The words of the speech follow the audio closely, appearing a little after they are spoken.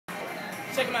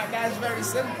Check them out, guys. Very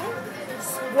simple.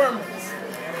 Squirmles.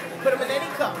 Put them in any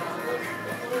cup.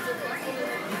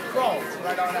 He crawls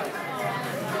right on out.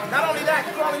 Not only that,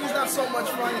 crawling is not so much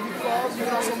fun. If he crawls, you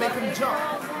can also make him jump.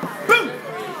 Boom!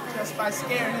 Just by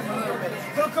scaring him a little bit.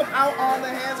 He'll come out on the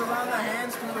hands, around the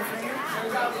hands, through the fingers.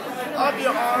 Up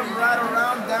your arm, right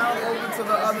around, down, over to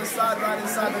the other side, right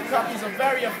inside the cup. He's a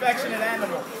very affectionate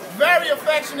animal. Very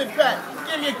affectionate pet.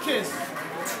 Give me a kiss.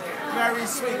 Very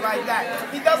sweet like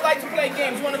that. He does like to play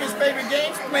games. One of his favorite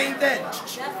games, playing dead.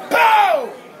 Pow!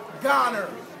 Goner.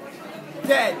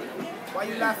 Dead. Why are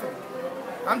you laughing?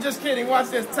 I'm just kidding. Watch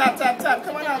this. Tap, tap, tap.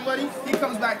 Come on out, buddy. He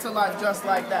comes back to life just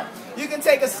like that. You can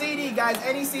take a CD, guys,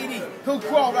 any CD. He'll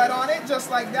crawl right on it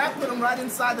just like that. Put him right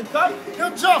inside the cup.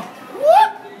 He'll jump.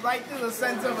 Whoop! Right through the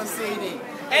center of a CD.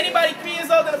 Anybody 3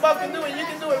 years old and above can do it. You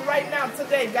can do it right now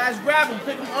today. Guys, grab him.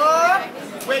 Pick him up.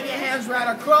 Wave your hands right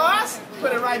across.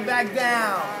 Put it right back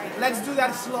down. Let's do that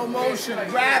in slow motion.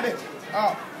 Grab it.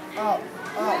 Up, up,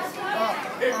 up, up,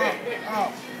 up,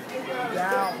 up.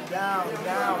 Down, down,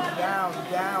 down, down,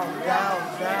 down,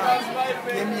 down, down.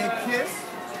 Give me a kiss.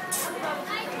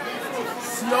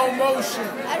 Slow motion.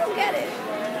 I don't get it.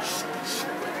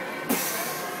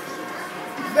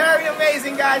 Very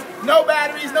amazing, guys. No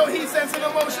batteries, no heat sensor,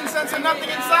 no motion sensor, nothing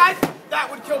inside. That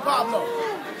would kill Pablo.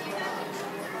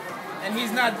 And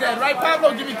he's not dead. Right,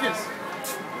 Pablo? Give me a kiss.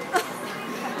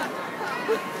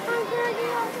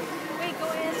 Wait, go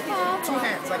ask Papa. 2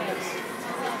 hands like this.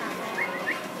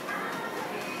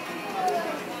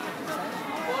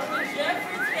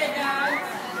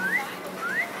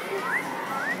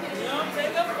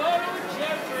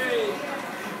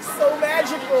 So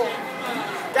magical.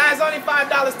 Guys, only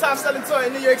 $5 top selling toy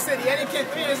in New York City. Any kid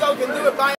 3 years old can do it. Buy